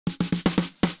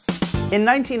In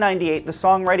 1998, the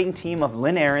songwriting team of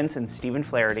Lynn Ahrens and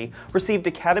Flaherty received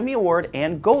Academy Award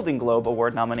and Golden Globe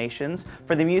Award nominations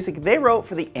for the music they wrote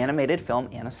for the animated film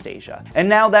Anastasia. And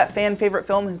now that fan-favorite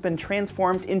film has been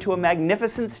transformed into a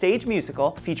magnificent stage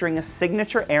musical featuring a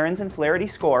signature Ahrens and Flaherty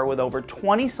score with over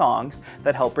 20 songs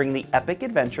that help bring the epic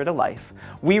adventure to life.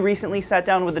 We recently sat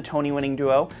down with the Tony-winning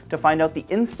duo to find out the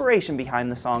inspiration behind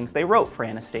the songs they wrote for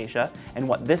Anastasia and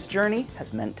what this journey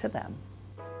has meant to them.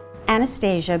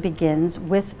 Anastasia begins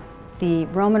with the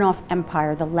Romanov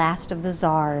Empire, the last of the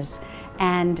Tsars,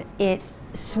 and it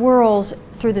swirls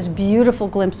through this beautiful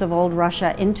glimpse of old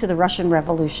Russia into the Russian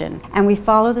Revolution. And we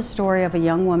follow the story of a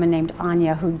young woman named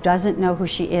Anya who doesn't know who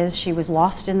she is. She was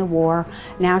lost in the war.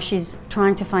 Now she's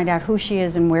trying to find out who she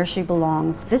is and where she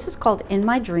belongs. This is called In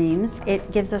My Dreams.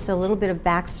 It gives us a little bit of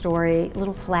backstory,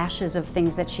 little flashes of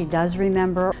things that she does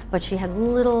remember, but she has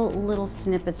little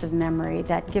snippets of memory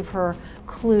that give her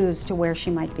clues to where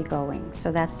she might be going. So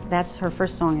that's her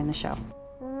first song in the show.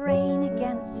 Rain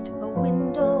against a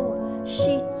window,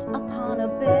 sheets upon a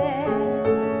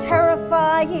bed,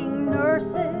 terrifying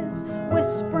nurses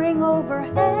whispering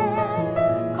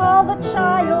overhead. Call the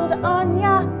child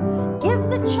Anya, give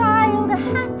the child a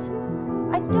hat.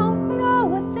 I don't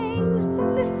know a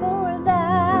thing before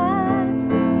that.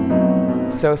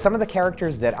 So some of the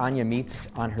characters that Anya meets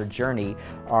on her journey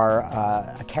are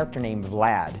a character named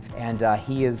Vlad, and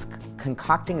he is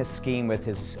concocting a scheme with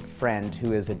his friend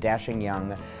who is a dashing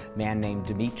young man named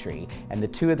Dmitri, and the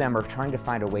two of them are trying to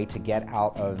find a way to get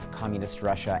out of communist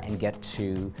Russia and get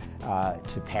to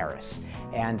Paris.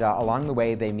 And along the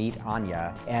way they meet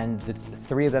Anya, and the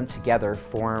three of them together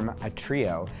form a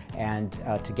trio, and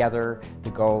together the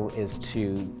goal is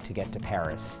to get to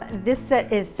Paris. This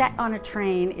set is set on a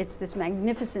train. It's this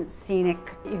magnificent scenic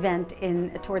event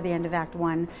toward the end of Act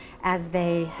 1 as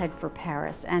they head for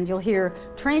Paris. And you'll hear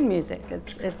train music.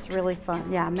 It's really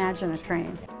fun. Yeah, imagine a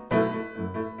train.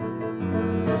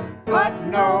 But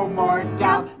no more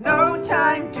doubt, no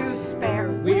time to spare.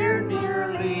 We're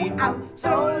nearly out,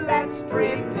 so let's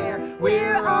prepare.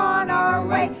 We're on our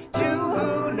way to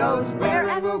who knows where,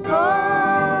 and we'll go,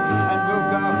 and we'll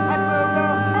go, and we'll go,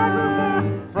 and we'll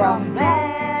go from there.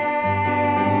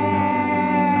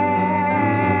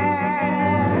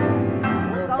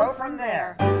 We'll go from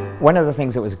there. One of the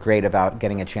things that was great about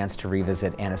getting a chance to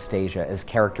revisit Anastasia is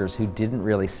characters who didn't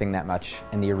really sing that much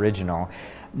in the original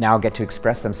now get to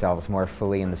express themselves more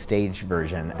fully in the stage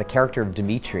version. The character of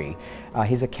Dmitri,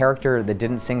 he's a character that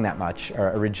didn't sing that much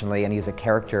originally, and he's a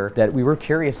character that we were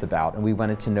curious about, and we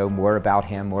wanted to know more about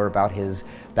him, more about his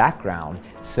background.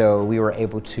 So we were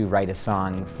able to write a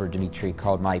song for Dmitri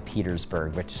called My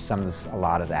Petersburg, which sums a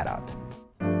lot of that up.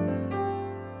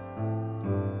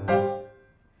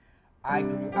 I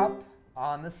grew up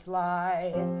on the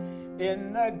sly,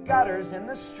 in the gutters, in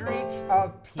the streets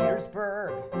of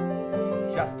Petersburg.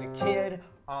 Just a kid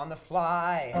on the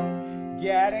fly,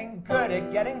 getting good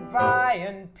at getting by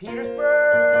in Petersburg.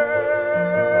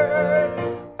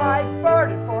 I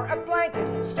bartered for a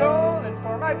blanket, stolen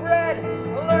for my bread,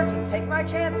 learned to take my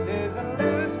chances and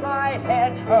lose my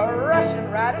head. A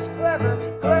Russian rat is clever,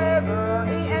 clever,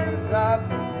 he ends up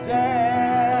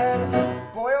dead.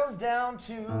 Boils down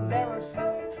to there are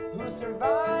some who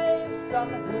survive, some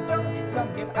who don't,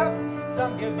 some give up,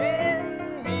 some give in.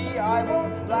 Me, I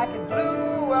won't, black and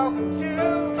blue, welcome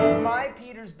to my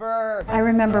Petersburg. I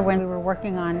remember when we were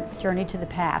working on Journey to the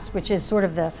Past, which is sort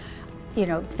of the,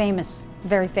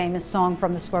 very famous song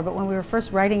from the score, but when we were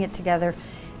first writing it together,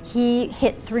 he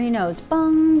hit 3 notes,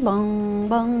 bung, bung,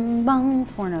 bung, bung,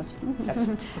 4 notes.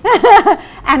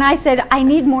 And I said, I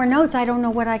need more notes. I don't know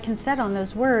what I can set on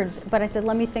those words. But I said,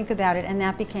 let me think about it. And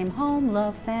that became Home,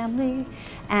 Love, Family.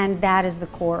 And that is the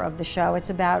core of the show.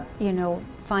 It's about,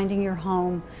 finding your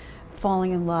home,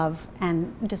 falling in love,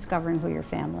 and discovering who your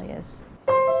family is.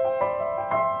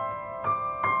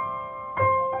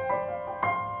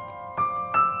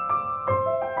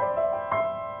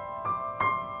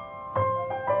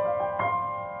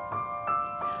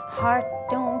 Heart,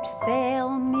 don't fail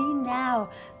me now.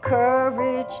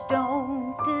 Courage,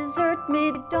 don't desert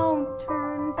me. Don't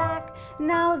turn back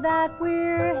now that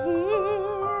we're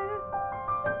here.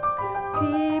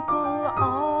 People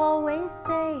always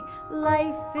say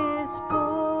life is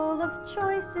full of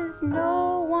choices.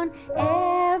 No one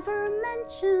ever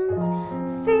mentions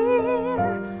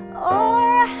fear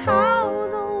or how